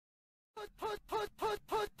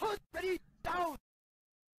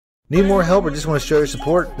Need more help or just want to show your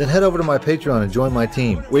support? Then head over to my Patreon and join my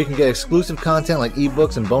team, where you can get exclusive content like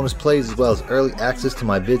ebooks and bonus plays, as well as early access to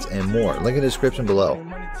my vids and more. Link in the description below.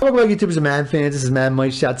 Welcome back, YouTubers and Madden fans. This is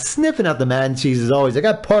MADDENMONEYSHOT, sniffing out the Madden cheese as always. I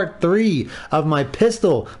got part 3 of my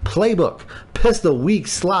pistol playbook, pistol weak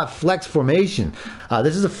slot flex formation.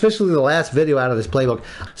 This is officially the last video out of this playbook.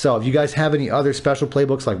 So if you guys have any other special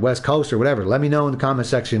playbooks like West Coast or whatever, let me know in the comment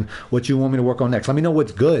section what you want me to work on next. Let me know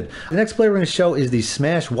what's good. The next play we're going to show is the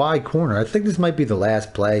smash wide corner. I think this might be the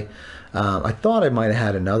last play. I thought I might have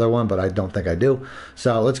had another one, but I don't think I do.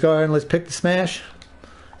 So let's go ahead and let's pick the smash.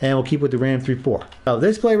 And we'll keep with the random 3-4. Now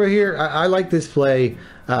this play right here, I like this play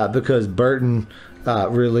because Burton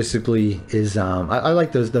realistically is I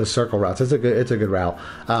like those circle routes. It's a good route.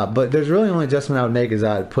 But there's really only adjustment I would make is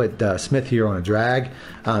I'd put Smith here on a drag.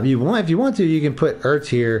 If you want to, you can put Ertz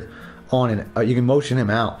here on and you can motion him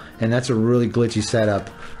out, and that's a really glitchy setup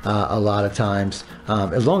a lot of times.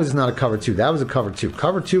 As long as it's not a cover 2. That was a cover 2.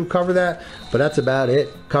 Cover 2, cover that, but that's about it.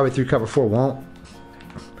 Cover 3, cover 4 won't.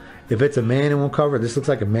 If it's a man, it won't cover. This looks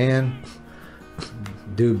like a man.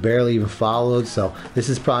 Dude barely even followed, so this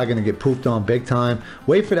is probably going to get pooped on big time.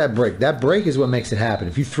 Wait for that break. That break is what makes it happen.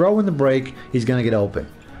 If you throw in the break, he's going to get open.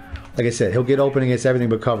 Like I said, he'll get open against everything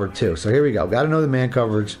but cover 2. So here we go. Got to know the man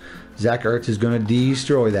coverage. Zach Ertz is going to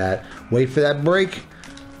destroy that. Wait for that break.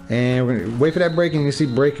 And we're going to wait for that break, and you can see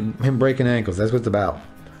him breaking ankles. That's what it's about.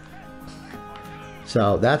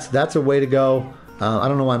 So that's a way to go. I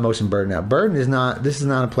don't know why I motion Burton out. Burton is not. This is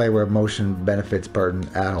not a play where motion benefits Burton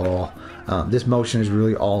at all. This motion is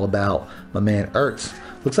really all about my man Ertz.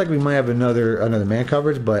 Looks like we might have another man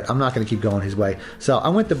coverage, but I'm not going to keep going his way. So I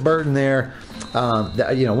went to Burton there.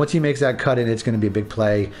 Once he makes that cut in, it's going to be a big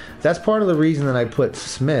play. That's part of the reason that I put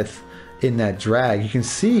Smith in that drag. You can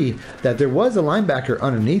see that there was a linebacker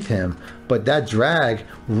underneath him, but that drag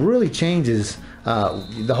really changes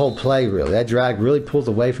the whole play. Really, that drag really pulls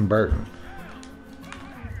away from Burton.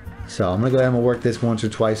 So I'm going to go ahead and work this once or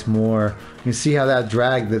twice more. You can see how that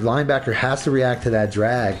drag, the linebacker has to react to that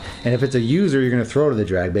drag. And if it's a user, you're going to throw to the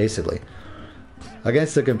drag, basically.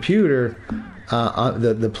 Against the computer,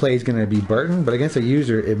 the play is going to be Burton, but against a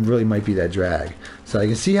user, it really might be that drag. So you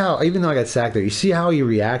can see how, even though I got sacked there, you see how he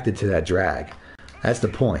reacted to that drag. That's the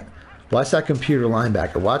point. Watch that computer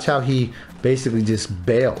linebacker. Watch how he basically just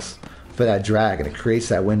bails for that drag, and it creates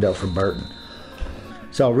that window for Burton.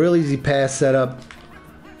 So real easy pass setup.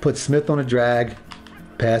 Put Smith on a drag,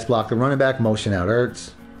 pass block the running back, motion out Ertz.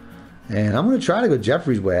 And I'm going to try to go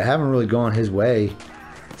Jeffrey's way. I haven't really gone his way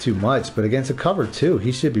too much, but against a cover 2,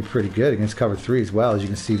 he should be pretty good. Against cover 3 as well, as you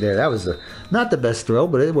can see there. That was not the best throw,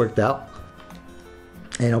 but it worked out.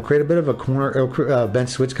 And it'll create a bit of a corner bench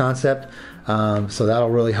switch concept, so that'll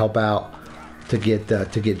really help out to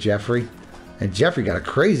get Jeffrey. And Jeffrey got a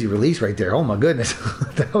crazy release right there. Oh my goodness,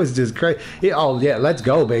 that was just crazy. Oh yeah, let's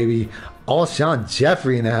go, baby. Alshon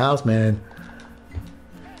Jeffrey in the house, man.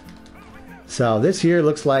 So this here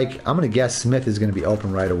looks like, I'm going to guess Smith is going to be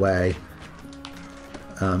open right away.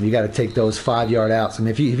 You got to take those 5-yard outs. I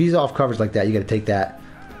mean, if he's off coverage like that, you got to take that.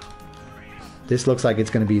 This looks like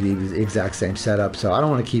it's going to be the exact same setup. So I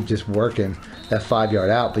don't want to keep just working that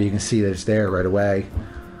 5-yard out, but you can see that it's there right away.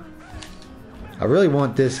 I really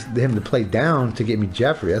want him to play down to get me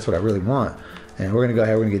Jeffrey. That's what I really want. And we're going to go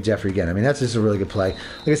ahead, we're going to get Jeffrey again. I mean, that's just a really good play.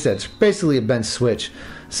 Like I said, it's basically a bench switch.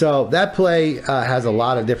 So that play has a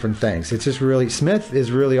lot of different things. It's just really, Smith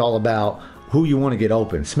is really all about who you want to get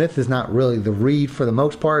open. Smith is not really the read for the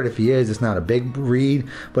most part. If he is, it's not a big read.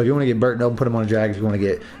 But if you want to get Burton open, put him on a drag. If you want to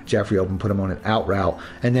get Jeffrey open, put him on an out route.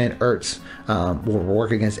 And then Ertz will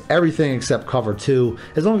work against everything except cover 2,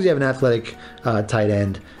 as long as you have an athletic tight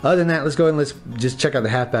end. Other than that, let's go ahead and let's just check out the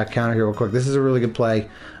halfback counter here real quick. This is a really good play.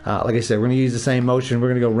 Like I said, we're going to use the same motion. We're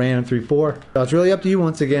going to go random 3-4. So it's really up to you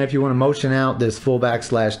once again if you want to motion out this fullback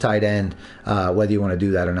 / tight end, whether you want to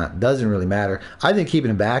do that or not. Doesn't really matter. I think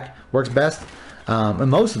keeping him back works best. And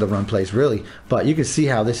most of the run plays really, but you can see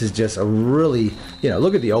how this is just a really,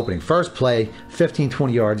 look at the opening. First play,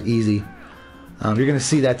 15-20 yards easy. You're going to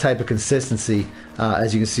see that type of consistency.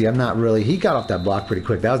 As you can see, he got off that block pretty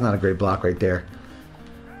quick. That was not a great block right there.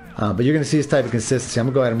 But you're going to see this type of consistency. I'm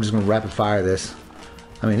going to go ahead, I'm just going to rapid fire this.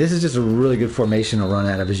 I mean, this is just a really good formation to run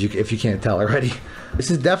out of, if you can't tell already.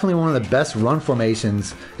 This is definitely one of the best run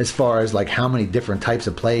formations as far as like how many different types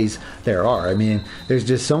of plays there are. I mean, there's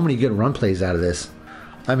just so many good run plays out of this.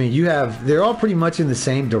 I mean, they're all pretty much in the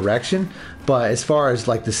same direction, but as far as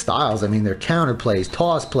like the styles, I mean, they're counter plays,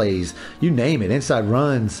 toss plays, you name it, inside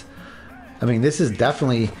runs. I mean, this is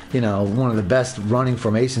definitely, one of the best running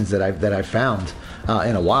formations that I've found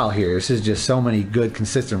in a while here. This is just so many good,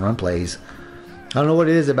 consistent run plays. I don't know what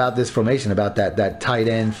it is about this formation, about that tight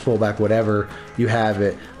end, fullback, whatever you have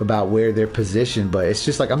it, about where they're positioned, but it's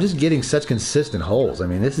just like I'm just getting such consistent holes. I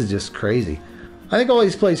mean, this is just crazy. I think all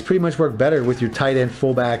these plays pretty much work better with your tight end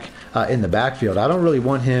fullback in the backfield. I don't really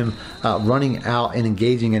want him running out and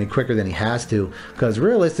engaging any quicker than he has to, because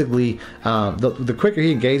realistically, the quicker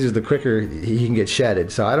he engages, the quicker he can get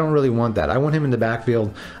shedded. So I don't really want that. I want him in the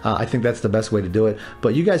backfield. I think that's the best way to do it.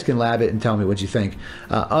 But you guys can lab it and tell me what you think.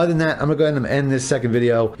 Other than that, I'm going to go ahead and end this second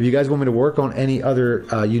video. If you guys want me to work on any other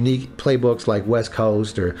unique playbooks like West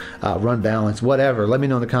Coast or Run Balance, whatever, let me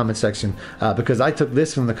know in the comment section, because I took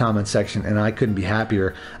this from the comment section and I couldn't be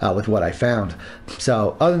happier with what I found.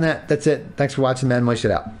 So other than that, that's it. Thanks for watching. MADDENMONEYSHOT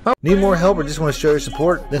out. Need more help or just want to show your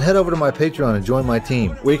support? Then head over to my Patreon and join my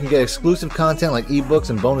team, where you can get exclusive content like ebooks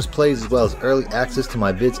and bonus plays, as well as early access to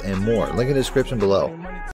my vids and more. Link in the description below.